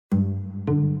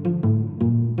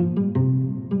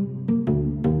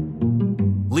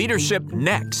Leadership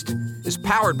Next is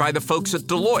powered by the folks at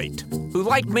Deloitte, who,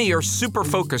 like me, are super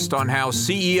focused on how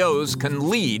CEOs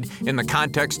can lead in the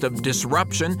context of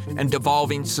disruption and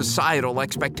evolving societal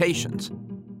expectations.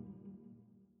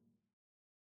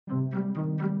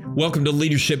 Welcome to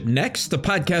Leadership Next, the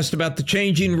podcast about the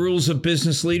changing rules of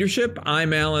business leadership.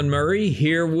 I'm Alan Murray,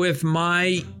 here with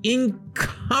my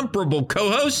incomparable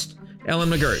co-host,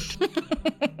 Ellen McGirt.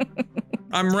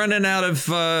 I'm running out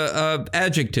of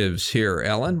adjectives here,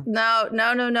 Ellen. No.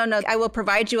 I will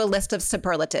provide you a list of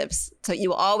superlatives, so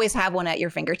you will always have one at your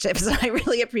fingertips. I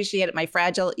really appreciate it. My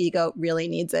fragile ego really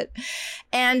needs it.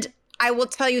 And I will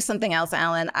tell you something else,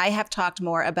 Alan. I have talked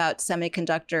more about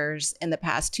semiconductors in the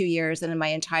past 2 years than in my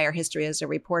entire history as a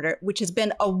reporter, which has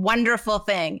been a wonderful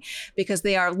thing because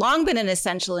they are long been an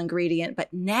essential ingredient,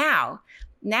 but now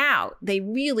they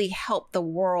really help the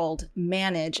world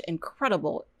manage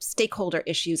incredible stakeholder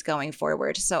issues going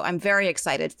forward. So I'm very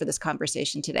excited for this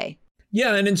conversation today.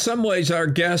 Yeah, and in some ways, our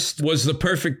guest was the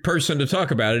perfect person to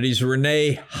talk about it. He's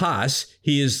Rene Haas.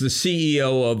 He is the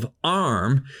CEO of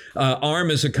ARM. ARM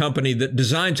is a company that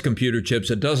designs computer chips.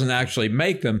 It doesn't actually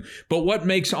make them. But what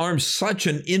makes ARM such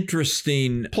an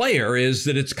interesting player is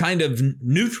that it's kind of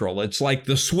neutral. It's like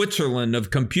the Switzerland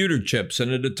of computer chips.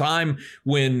 And at a time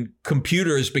when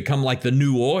computer has become like the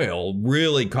new oil,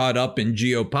 really caught up in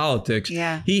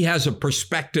geopolitics, he has a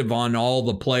perspective on all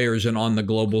the players and on the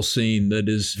global scene that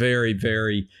is very,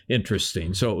 very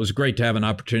interesting. So it was great to have an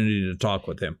opportunity to talk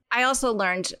with him. I also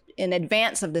learned in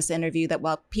advance of this interview that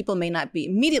while people may not be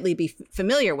immediately be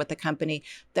familiar with the company,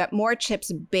 that more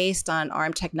chips based on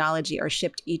ARM technology are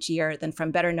shipped each year than from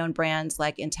better known brands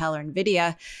like Intel or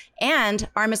NVIDIA. And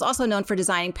ARM is also known for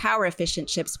designing power efficient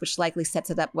chips, which likely sets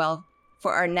it up well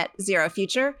for our net zero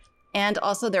future. And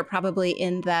also, they're probably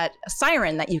in that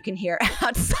siren that you can hear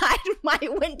outside my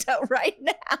window right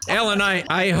now. Ellen,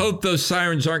 I hope those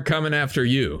sirens aren't coming after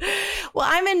you. Well,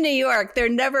 I'm in New York. They're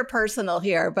never personal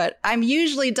here, but I'm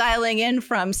usually dialing in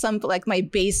from like my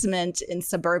basement in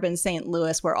suburban St.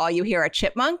 Louis where all you hear are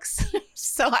chipmunks.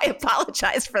 So I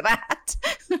apologize for that.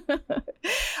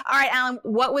 All right, Alan,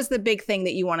 what was the big thing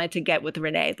that you wanted to get with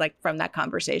Rene, like from that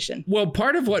conversation? Well,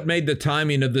 part of what made the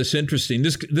timing of this interesting,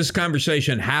 this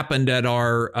conversation happened at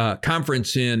our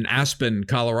conference in Aspen,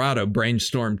 Colorado,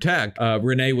 Brainstorm Tech.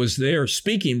 Rene was there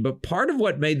speaking, but part of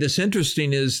what made this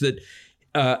interesting is that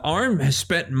ARM has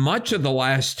spent much of the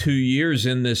last 2 years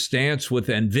in this dance with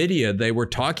NVIDIA. They were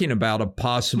talking about a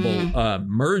possible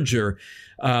merger.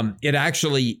 It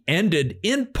actually ended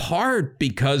in part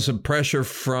because of pressure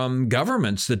from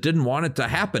governments that didn't want it to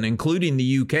happen, including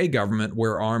the UK government,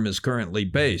 where ARM is currently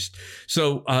based.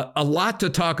 So a lot to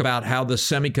talk about how the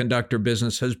semiconductor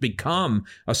business has become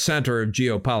a center of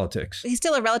geopolitics. He's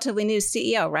still a relatively new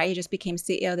CEO, right? He just became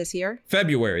CEO this year?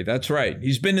 February, that's right.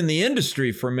 He's been in the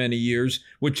industry for many years,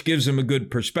 which gives him a good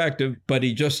perspective, but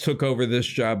he just took over this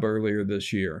job earlier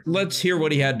this year. Let's hear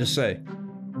what he had to say.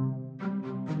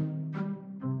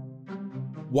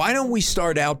 Why don't we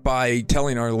start out by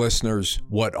telling our listeners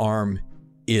what ARM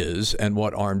is and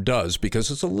what ARM does, because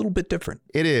it's a little bit different.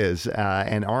 It is.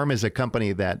 And ARM is a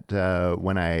company that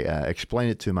when I explain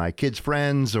it to my kids'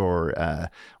 friends or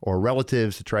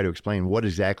relatives to try to explain what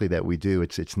exactly that we do,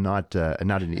 it's not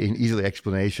an easy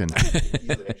explanation.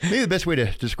 Maybe the best way to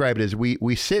describe it is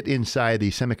we sit inside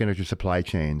the semiconductor supply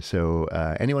chain. So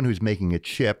anyone who's making a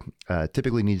chip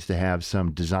typically needs to have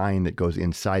some design that goes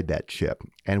inside that chip.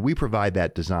 And we provide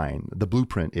that design, the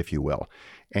blueprint, if you will.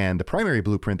 And the primary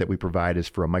blueprint that we provide is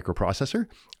for a microprocessor.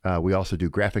 We also do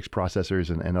graphics processors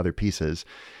and other pieces.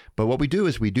 But what we do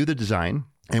is we do the design,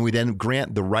 and we then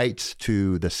grant the rights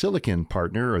to the silicon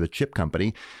partner or the chip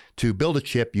company to build a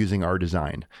chip using our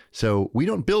design. So we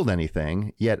don't build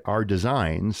anything, yet our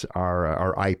designs,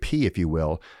 our IP, if you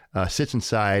will, sits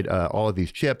inside all of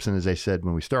these chips. And as I said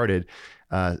when we started,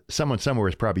 someone somewhere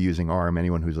is probably using ARM,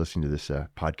 anyone who's listening to this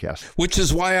podcast. Which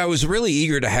is why I was really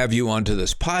eager to have you onto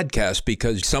this podcast,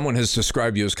 because someone has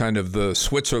described you as kind of the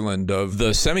Switzerland of the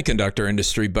semiconductor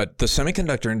industry, but the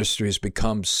semiconductor industry has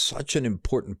become such an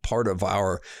important part of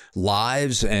our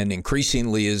lives and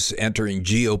increasingly is entering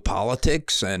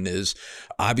geopolitics and is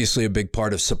obviously a big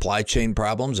part of supply chain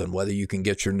problems and whether you can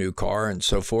get your new car and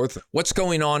so forth. What's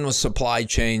going on with supply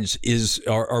chains?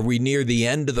 Are we near the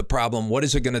end of the problem? What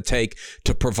is it going to take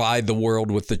to provide the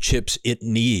world with the chips it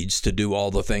needs to do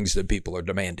all the things that people are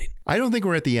demanding? I don't think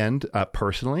we're at the end,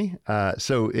 personally.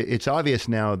 So it's obvious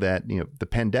now that the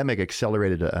pandemic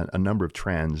accelerated a number of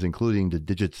trends, including the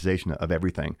digitization of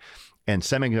everything. And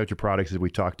semiconductor products, as we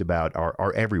talked about,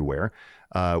 are everywhere,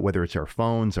 whether it's our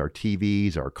phones, our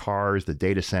TVs, our cars, the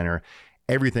data center.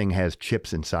 everything has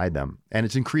chips inside them, and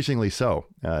it's increasingly so.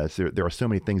 There are so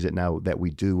many things that we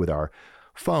do with our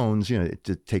phones,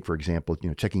 to take, for example,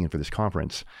 checking in for this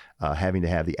conference, having to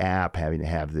have the app, having to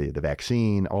have the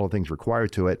vaccine, all the things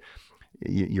required to it.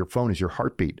 Your phone is your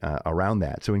heartbeat around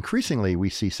that. So increasingly, we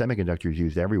see semiconductors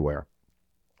used everywhere.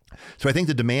 So I think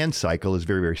the demand cycle is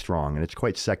very, very strong, and it's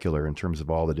quite secular in terms of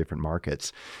all the different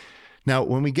markets. Now,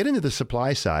 when we get into the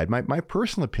supply side, my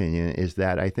personal opinion is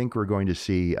that I think we're going to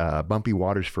see bumpy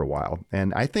waters for a while.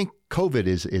 And I think COVID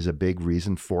is a big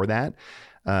reason for that.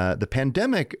 The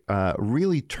pandemic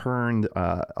really turned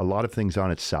a lot of things on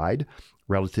its side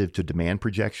relative to demand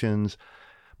projections,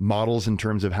 models in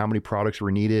terms of how many products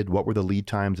were needed, what were the lead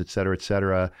times, et cetera, et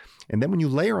cetera. And then when you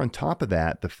layer on top of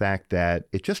that the fact that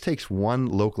it just takes one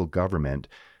local government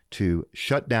to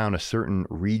shut down a certain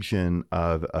region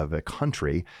of a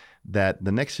country, that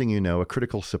the next thing you know, a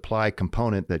critical supply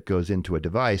component that goes into a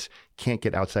device can't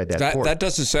get outside that port. That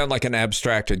doesn't sound like an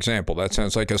abstract example. That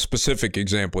sounds like a specific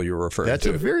example you're referring to. That's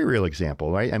a very real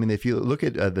example, right? I mean, if you look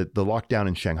at the lockdown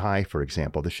in Shanghai, for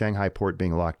example, the Shanghai port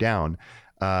being locked down,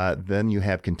 then you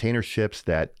have container ships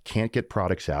that can't get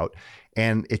products out.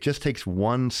 And it just takes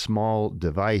one small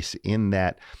device in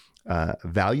that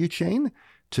value chain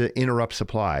to interrupt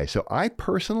supply. So I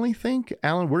personally think,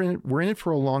 Alan, we're in it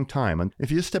for a long time. And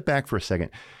if you just step back for a second,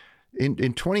 in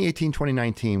 2018,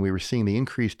 2019, we were seeing the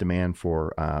increased demand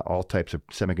for all types of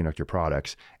semiconductor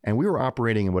products. And we were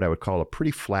operating in what I would call a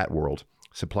pretty flat world.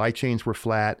 Supply chains were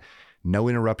flat, no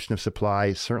interruption of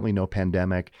supply, certainly no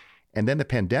pandemic. And then the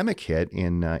pandemic hit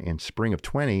in spring of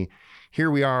 20. Here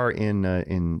we are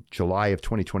in July of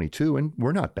 2022, and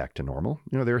we're not back to normal.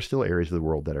 There are still areas of the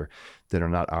world that are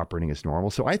not operating as normal.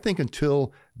 So I think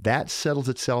until that settles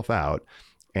itself out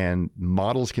and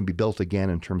models can be built again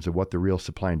in terms of what the real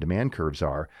supply and demand curves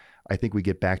are, I think we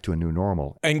get back to a new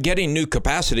normal. And getting new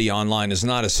capacity online is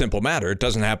not a simple matter. It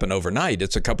doesn't happen overnight.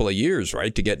 It's a couple of years,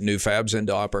 right, to get new fabs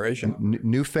into operation?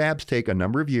 New fabs take a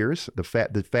number of years. The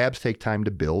fabs take time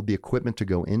to build. The equipment to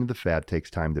go into the fab takes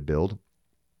time to build.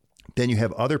 Then you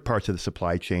have other parts of the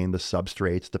supply chain, the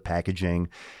substrates, the packaging,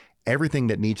 everything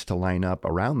that needs to line up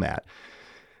around that.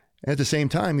 At the same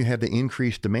time, you have the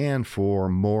increased demand for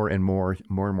more and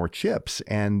more chips.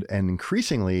 And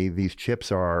increasingly, these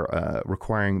chips are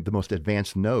requiring the most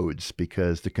advanced nodes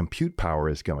because the compute power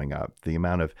is going up, the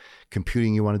amount of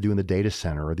computing you want to do in the data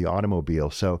center or the automobile.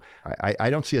 So I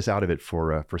don't see us out of it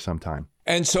for some time.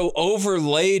 And so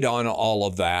overlaid on all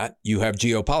of that, you have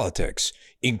geopolitics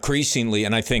increasingly.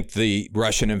 And I think the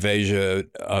Russian invasion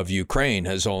of Ukraine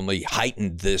has only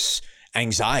heightened this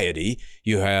anxiety.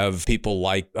 You have people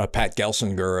like Pat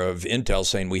Gelsinger of Intel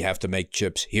saying we have to make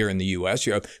chips here in the U.S.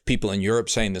 You have people in Europe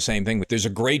saying the same thing. There's a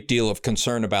great deal of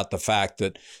concern about the fact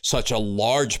that such a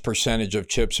large percentage of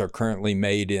chips are currently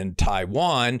made in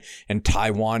Taiwan, and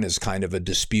Taiwan is kind of a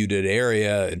disputed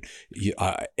area. And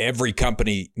every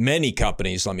company, many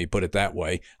companies, let me put it that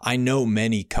way, I know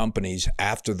many companies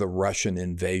after the Russian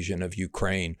invasion of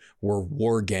Ukraine were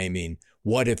wargaming.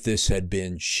 What if this had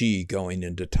been Xi going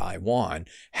into Taiwan?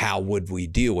 How would we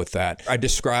deal with that? I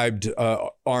described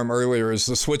ARM earlier as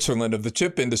the Switzerland of the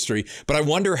chip industry, but I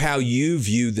wonder how you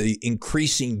view the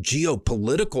increasing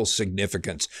geopolitical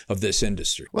significance of this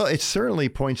industry. Well, it certainly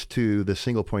points to the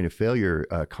single point of failure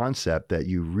concept that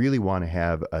you really want to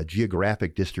have a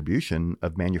geographic distribution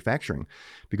of manufacturing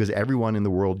because everyone in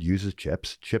the world uses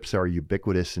chips. Chips are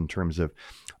ubiquitous in terms of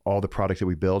all the products that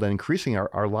we build, and increasingly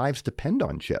our lives depend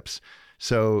on chips.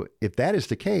 So if that is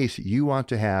the case, you want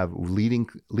to have leading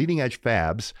edge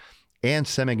fabs and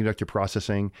semiconductor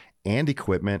processing and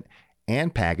equipment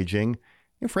and packaging,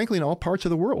 and frankly, in all parts of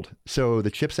the world. So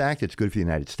the CHIPS Act, it's good for the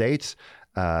United States.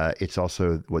 It's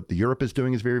also what the Europe is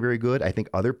doing is very, very good. I think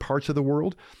other parts of the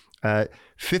world,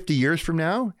 50 years from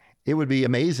now, it would be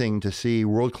amazing to see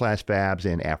world-class fabs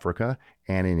in Africa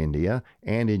and in India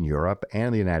and in Europe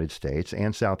and the United States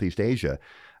and Southeast Asia.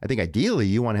 I think ideally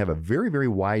you want to have a very, very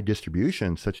wide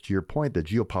distribution, such to your point that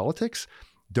geopolitics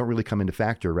don't really come into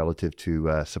factor relative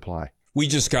to supply. We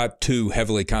just got too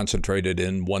heavily concentrated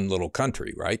in one little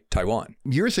country, right? Taiwan.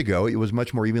 Years ago, it was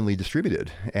much more evenly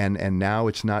distributed, and now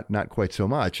it's not quite so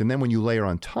much. And then when you layer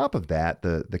on top of that,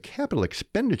 the capital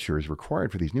expenditures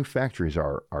required for these new factories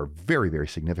are very, very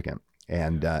significant.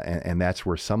 And that's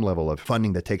where some level of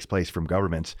funding that takes place from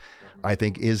governments, I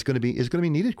think, is going to be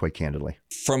needed, quite candidly.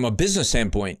 From a business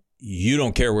standpoint, you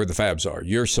don't care where the fabs are.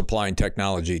 You're supplying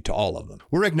technology to all of them.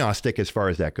 We're agnostic as far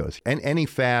as that goes. And any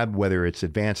fab, whether it's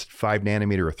advanced 5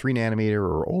 nanometer or 3 nanometer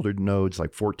or older nodes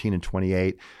like 14 and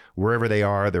 28, wherever they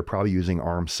are, they're probably using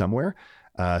ARM somewhere.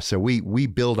 So we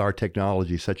build our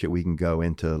technology such that we can go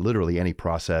into literally any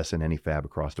process and any fab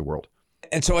across the world.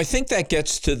 And so I think that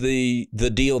gets to the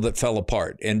deal that fell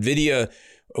apart. NVIDIA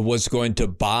was going to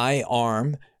buy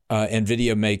ARM.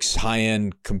 NVIDIA makes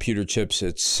high-end computer chips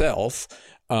itself.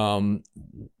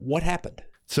 What happened?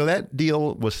 So that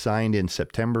deal was signed in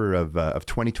September of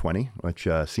 2020, which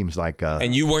seems like.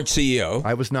 And you weren't CEO.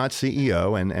 I was not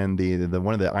CEO, and the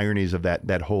one of the ironies of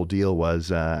that whole deal was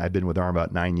I've been with ARM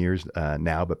about 9 years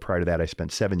now, but prior to that I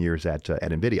spent 7 years at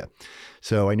NVIDIA,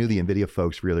 so I knew the NVIDIA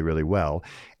folks really, really well.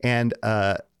 And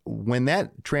when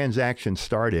that transaction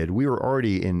started, we were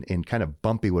already in kind of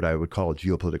bumpy, what I would call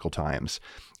geopolitical times.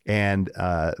 And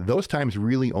those times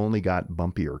really only got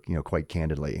bumpier, quite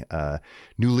candidly.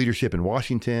 New leadership in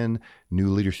Washington, new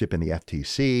leadership in the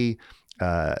FTC.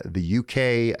 The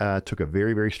UK took a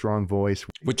very, very strong voice.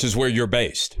 Which is where you're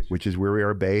based. Which is where we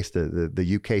are based, the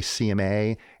UK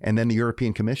CMA, and then the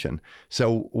European Commission.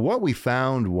 So what we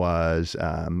found was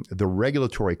the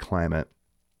regulatory climate.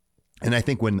 And I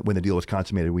think when the deal was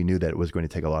consummated, we knew that it was going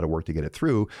to take a lot of work to get it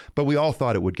through, but we all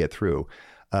thought it would get through.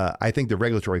 I think the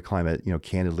regulatory climate,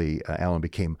 candidly, Alan,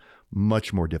 became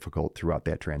much more difficult throughout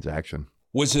that transaction.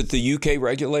 Was it the UK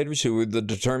regulators who were the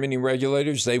determining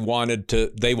regulators? They wanted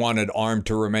ARM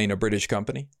to remain a British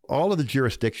company? All of the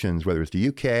jurisdictions, whether it's the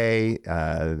UK,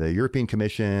 the European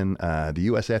Commission, the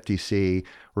US FTC,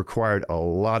 required a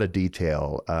lot of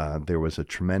detail. There was a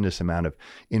tremendous amount of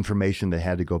information that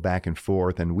had to go back and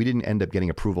forth, and we didn't end up getting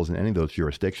approvals in any of those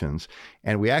jurisdictions.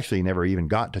 And we actually never even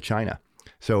got to China.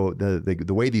 So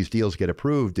the way these deals get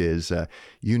approved is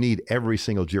you need every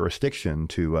single jurisdiction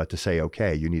to say,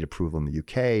 okay, you need approval in the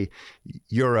UK,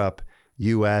 Europe,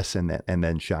 US, and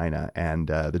then China. And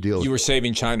the deal. You were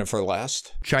saving China for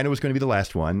last? China was going to be the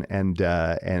last one, and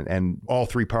all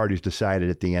three parties decided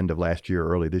at the end of last year,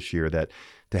 early this year, that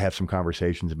to have some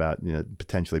conversations about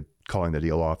potentially calling the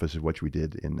deal off, as what we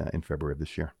did in February of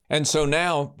this year. And so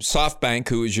now SoftBank,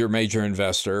 who is your major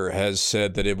investor, has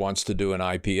said that it wants to do an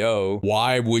IPO.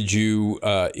 Why would you,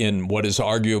 in what is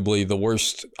arguably the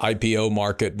worst IPO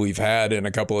market we've had in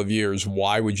a couple of years,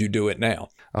 why would you do it now?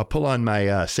 I'll pull on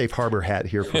my safe harbor hat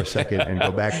here for a second and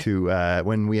go back to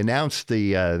when we announced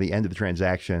the end of the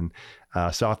transaction.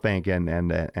 SoftBank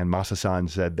and Masa-san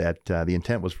said that the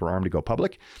intent was for ARM to go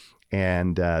public.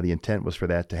 And the intent was for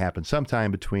that to happen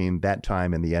sometime between that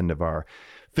time and the end of our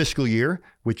fiscal year,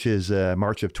 which is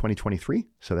March of 2023.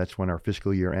 So that's when our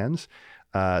fiscal year ends.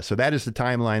 So that is the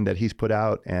timeline that he's put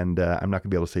out. And I'm not going to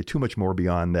be able to say too much more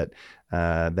beyond that.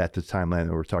 That's the timeline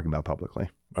that we're talking about publicly.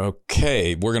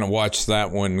 Okay, we're going to watch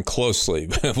that one closely.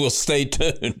 We'll stay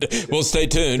tuned. Stay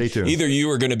tuned. Either you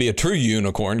are going to be a true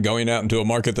unicorn going out into a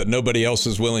market that nobody else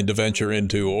is willing to venture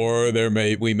into, or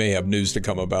we may have news to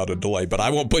come about a delay. But I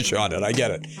won't push on it. I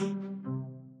get it.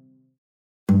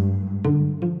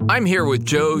 I'm here with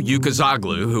Joe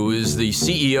Ukazoglu, who is the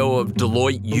CEO of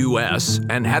Deloitte US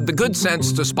and had the good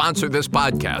sense to sponsor this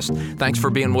podcast. Thanks for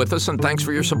being with us, and thanks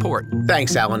for your support.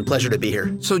 Thanks, Alan. Pleasure to be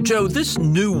here. So, Joe, this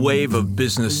new wave of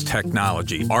business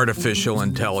technology, artificial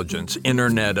intelligence,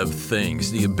 Internet of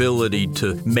Things, the ability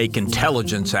to make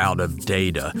intelligence out of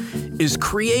data, is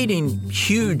creating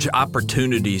huge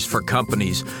opportunities for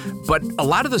companies. But a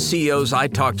lot of the CEOs I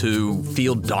talk to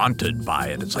feel daunted by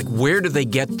it. It's like, where do they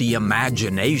get the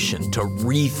imagination to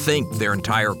rethink their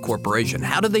entire corporation?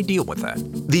 How do they deal with that?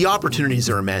 The opportunities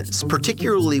are immense,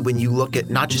 particularly when you look at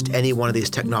not just any one of these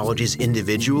technologies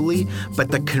individually, but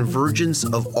the convergence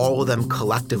of all of them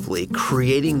collectively,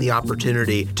 creating the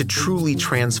opportunity to truly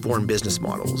transform business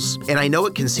models. And I know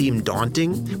it can seem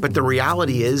daunting, but the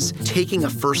reality is taking a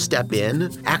first step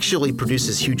in actually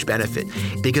produces huge benefit,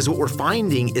 because what we're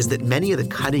finding is that many of the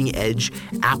cutting edge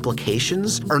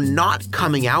applications are not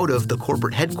coming out of the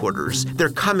corporate headquarters. They're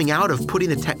coming out of putting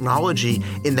the technology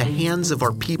in the hands of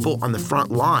our people on the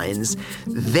front lines.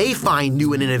 They find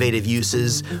new and innovative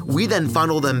uses. We then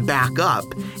funnel them back up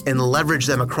and leverage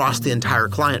them across the entire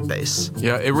client base.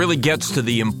 Yeah, it really gets to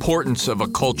the importance of a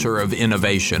culture of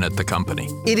innovation at the company.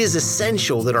 It is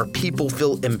essential that our people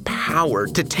feel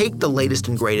empowered to take the latest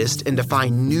and greatest and to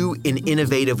find new and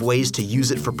innovative ways to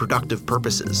use it for productive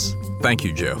purposes. Thank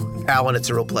you, Joe. Alan, it's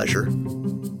a real pleasure.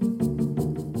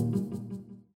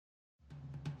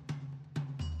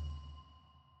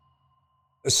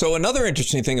 So another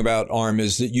interesting thing about ARM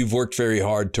is that you've worked very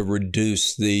hard to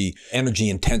reduce the energy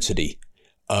intensity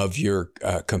of your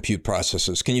compute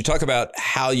processes. Can you talk about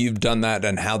how you've done that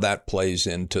and how that plays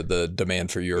into the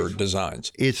demand for your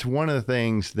designs? It's one of the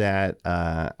things that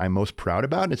I'm most proud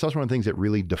about. It's also one of the things that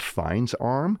really defines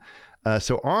ARM.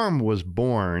 So ARM was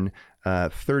born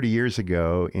 30 years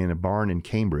ago in a barn in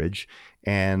Cambridge.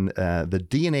 And the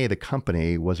DNA of the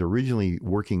company was originally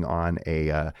working on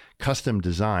a custom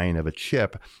design of a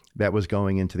chip that was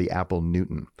going into the Apple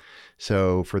Newton.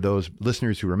 So for those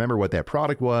listeners who remember what that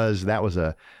product was, that was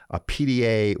a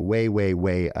PDA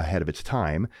way ahead of its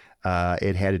time.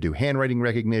 It had to do handwriting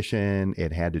recognition.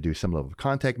 It had to do some level of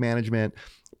contact management.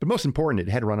 But most important,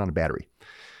 it had to run on a battery.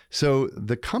 So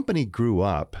the company grew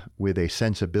up with a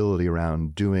sensibility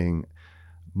around doing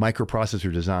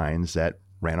microprocessor designs that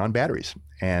ran on batteries.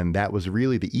 And that was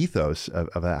really the ethos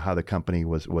of how the company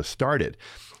was started.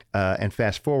 And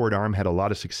fast forward, ARM had a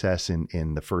lot of success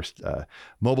in the first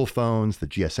mobile phones, the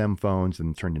GSM phones,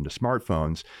 and turned into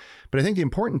smartphones. But I think the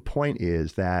important point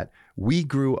is that we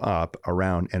grew up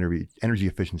around energy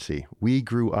efficiency. We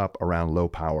grew up around low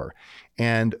power.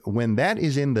 And when that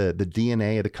is in the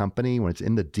DNA of the company, when it's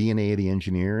in the DNA of the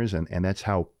engineers, and that's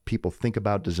how people think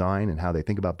about design and how they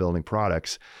think about building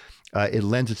products, it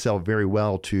lends itself very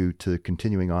well to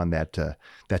continuing on that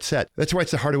set. That's why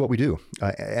it's the heart of what we do.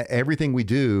 Everything we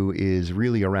do is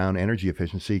really around energy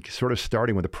efficiency, sort of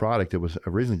starting with a product that was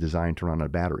originally designed to run on a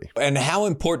battery. And how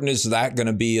important is that going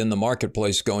to be in the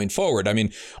marketplace going forward? I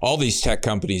mean, all these tech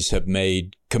companies have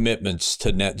made commitments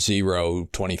to net zero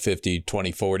 2050,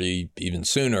 2040, even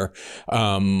sooner.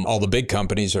 All the big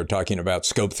companies are talking about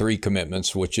scope 3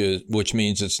 commitments, which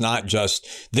means it's not just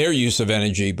their use of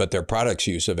energy, but their products'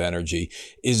 use of energy.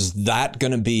 Is that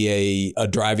going to be a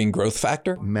driving growth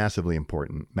factor? Massively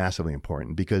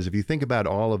important, because if you think about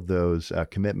all of those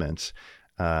commitments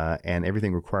and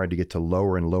everything required to get to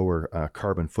lower and lower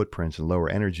carbon footprints and lower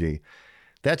energy,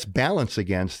 that's balanced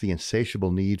against the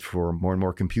insatiable need for more and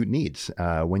more compute needs.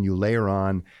 When you layer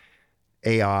on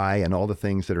AI and all the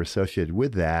things that are associated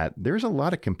with that, there's a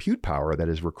lot of compute power that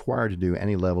is required to do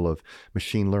any level of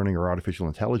machine learning or artificial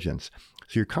intelligence.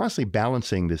 So you're constantly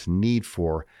balancing this need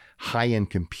for high-end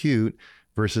compute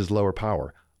versus lower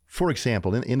power. For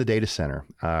example, in the data center,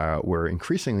 where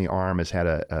increasingly ARM has had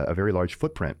a very large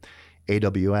footprint.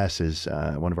 AWS is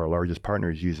one of our largest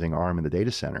partners using ARM in the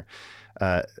data center.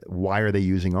 Why are they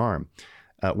using ARM?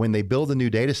 When they build a new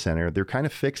data center, they're kind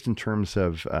of fixed in terms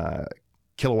of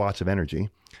kilowatts of energy.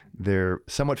 They're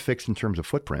somewhat fixed in terms of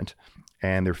footprint,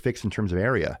 and they're fixed in terms of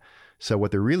area. So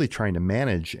what they're really trying to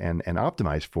manage and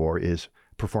optimize for is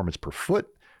performance per foot,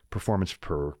 performance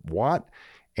per watt,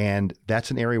 and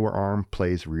that's an area where ARM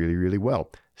plays really, really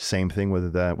well. Same thing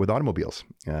with automobiles.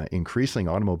 Increasingly,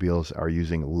 automobiles are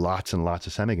using lots and lots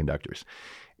of semiconductors.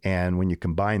 And when you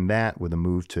combine that with a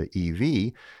move to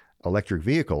EV, electric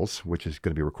vehicles, which is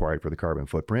going to be required for the carbon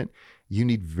footprint, you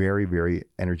need very, very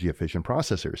energy efficient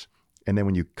processors. And then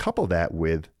when you couple that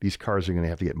with these cars are going to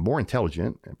have to get more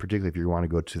intelligent, particularly if you want to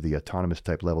go to the autonomous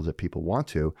type levels that people want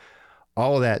to,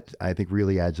 all of that, I think,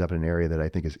 really adds up in an area that I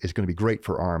think is going to be great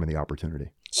for ARM and the opportunity.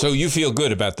 So you feel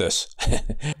good about this?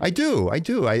 I do.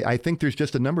 I think there's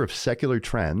just a number of secular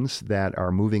trends that are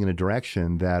moving in a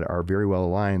direction that are very well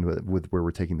aligned with where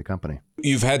we're taking the company.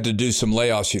 You've had to do some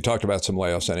layoffs. You talked about some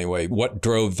layoffs anyway. What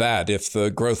drove that if the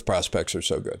growth prospects are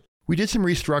so good? We did some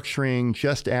restructuring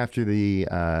just after the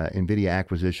NVIDIA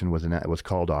acquisition was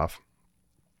called off.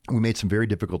 We made some very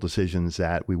difficult decisions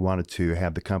that we wanted to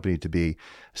have the company to be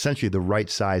essentially the right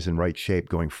size and right shape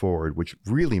going forward, which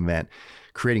really meant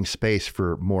creating space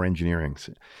for more engineering.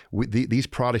 These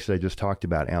products that I just talked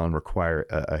about, Alan, require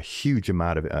a huge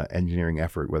amount of engineering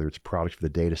effort, whether it's products for the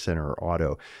data center or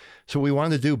auto. So what we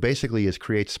wanted to do basically is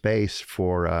create space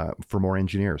for more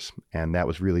engineers, and that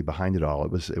was really behind it all.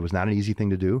 It was not an easy thing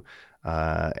to do,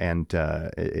 and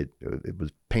it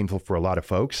was painful for a lot of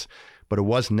folks. But it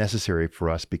was necessary for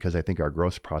us because I think our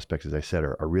growth prospects, as I said,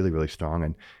 are really, really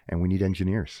strong, and we need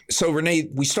engineers. So, Renee,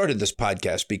 we started this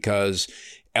podcast because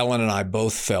Ellen and I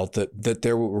both felt that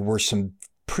there were some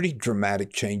pretty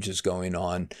dramatic changes going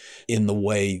on in the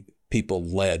way people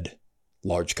led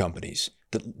large companies.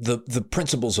 The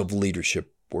principles of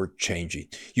leadership were changing.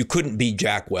 You couldn't be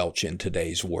Jack Welch in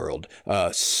today's world.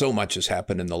 So much has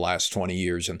happened in the last 20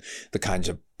 years, and the kinds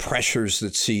of pressures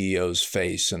that CEOs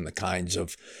face and the kinds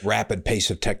of rapid pace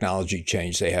of technology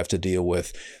change they have to deal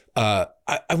with. I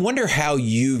wonder how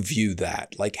you view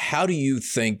that. Like, how do you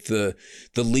think the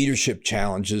leadership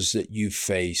challenges that you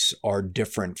face are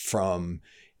different from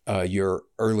your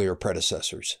earlier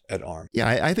predecessors at ARM? Yeah,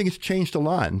 I think it's changed a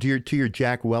lot. And to your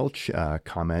Jack Welch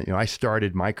comment, I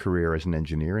started my career as an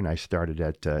engineer, and I started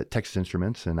at Texas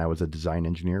Instruments, and I was a design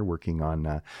engineer working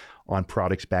on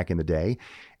products back in the day.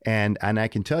 And I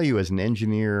can tell you, as an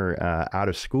engineer out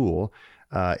of school,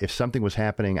 if something was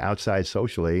happening outside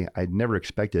socially, I'd never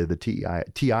expected the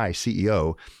TI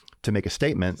CEO to make a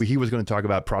statement. He was going to talk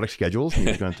about product schedules, he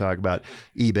was going to talk about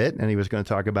EBIT, and he was going to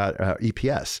talk about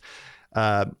EPS.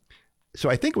 So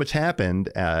I think what's happened,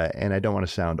 and I don't want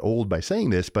to sound old by saying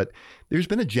this, but there's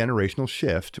been a generational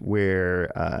shift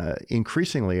where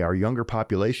increasingly our younger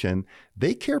population,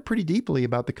 they care pretty deeply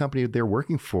about the company that they're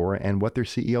working for and what their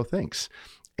CEO thinks.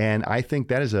 And I think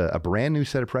that is a brand new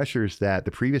set of pressures that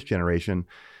the previous generation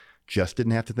just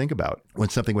didn't have to think about. When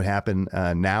something would happen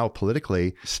now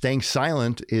politically, staying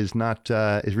silent is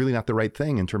really not the right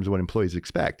thing in terms of what employees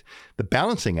expect. The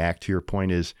balancing act, to your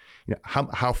point, is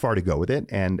how far to go with it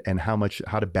and how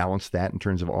to balance that in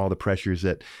terms of all the pressures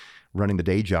that running the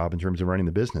day job in terms of running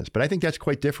the business. But I think that's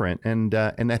quite different, and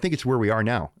I think it's where we are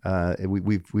now.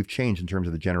 We've changed in terms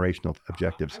of the generational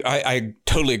objectives. I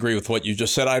totally agree with what you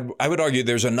just said. I would argue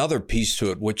there's another piece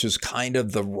to it, which is kind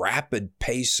of the rapid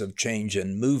pace of change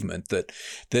and movement that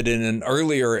in an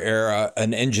earlier era,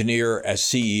 an engineer as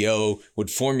CEO would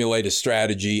formulate a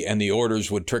strategy and the orders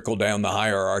would trickle down the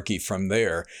hierarchy from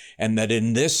there. And that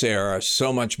in this era,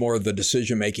 so much more of the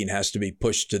decision making has to be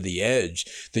pushed to the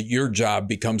edge, that your job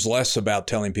becomes less about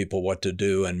telling people what to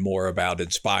do and more about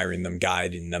inspiring them,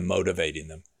 guiding them, motivating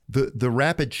them. The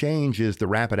rapid change is the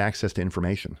rapid access to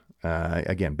information.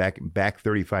 Again, back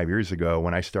 35 years ago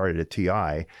when I started at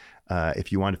TI,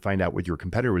 if you wanted to find out what your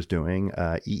competitor was doing,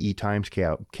 EE Times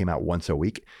came out once a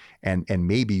week, and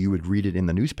maybe you would read it in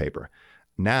the newspaper.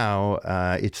 Now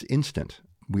it's instant.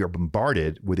 We are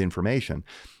bombarded with information.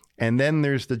 And then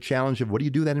there's the challenge of what do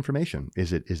you do with that information?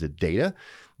 Is it data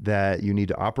that you need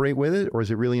to operate with it, or is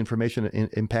it really information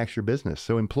that impacts your business?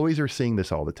 So employees are seeing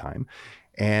this all the time,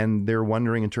 and they're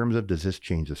wondering in terms of, does this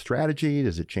change the strategy?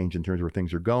 Does it change in terms of where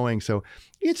things are going? So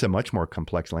it's a much more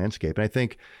complex landscape. And I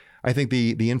think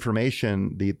the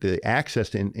information, the access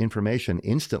to information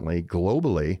instantly,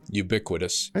 globally,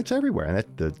 ubiquitous. It's everywhere. And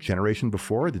that the generation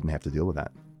before didn't have to deal with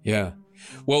that. Yeah.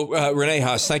 Well, Rene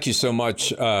Haas, thank you so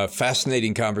much.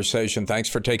 Fascinating conversation. Thanks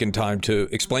for taking time to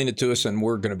explain it to us. And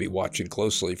we're going to be watching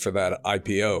closely for that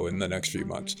IPO in the next few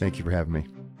months. Thank you for having me.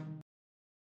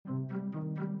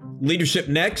 Leadership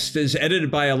Next is edited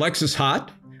by Alexis Hott,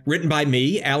 written by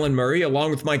me, Alan Murray,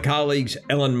 along with my colleagues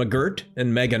Ellen McGirt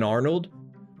and Megan Arnold.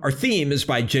 Our theme is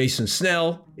by Jason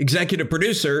Snell. Executive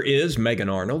producer is Megan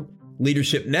Arnold.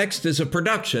 Leadership Next is a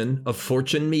production of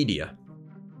Fortune Media.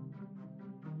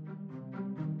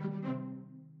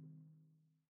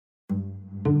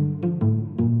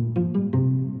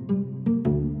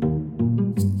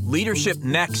 Leadership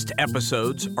Next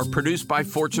episodes are produced by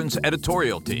Fortune's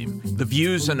editorial team. The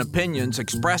views and opinions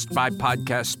expressed by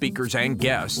podcast speakers and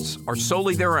guests are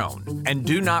solely their own and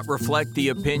do not reflect the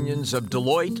opinions of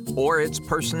Deloitte or its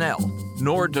personnel.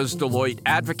 Nor does Deloitte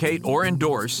advocate or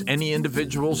endorse any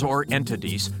individuals or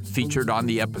entities featured on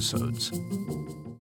the episodes.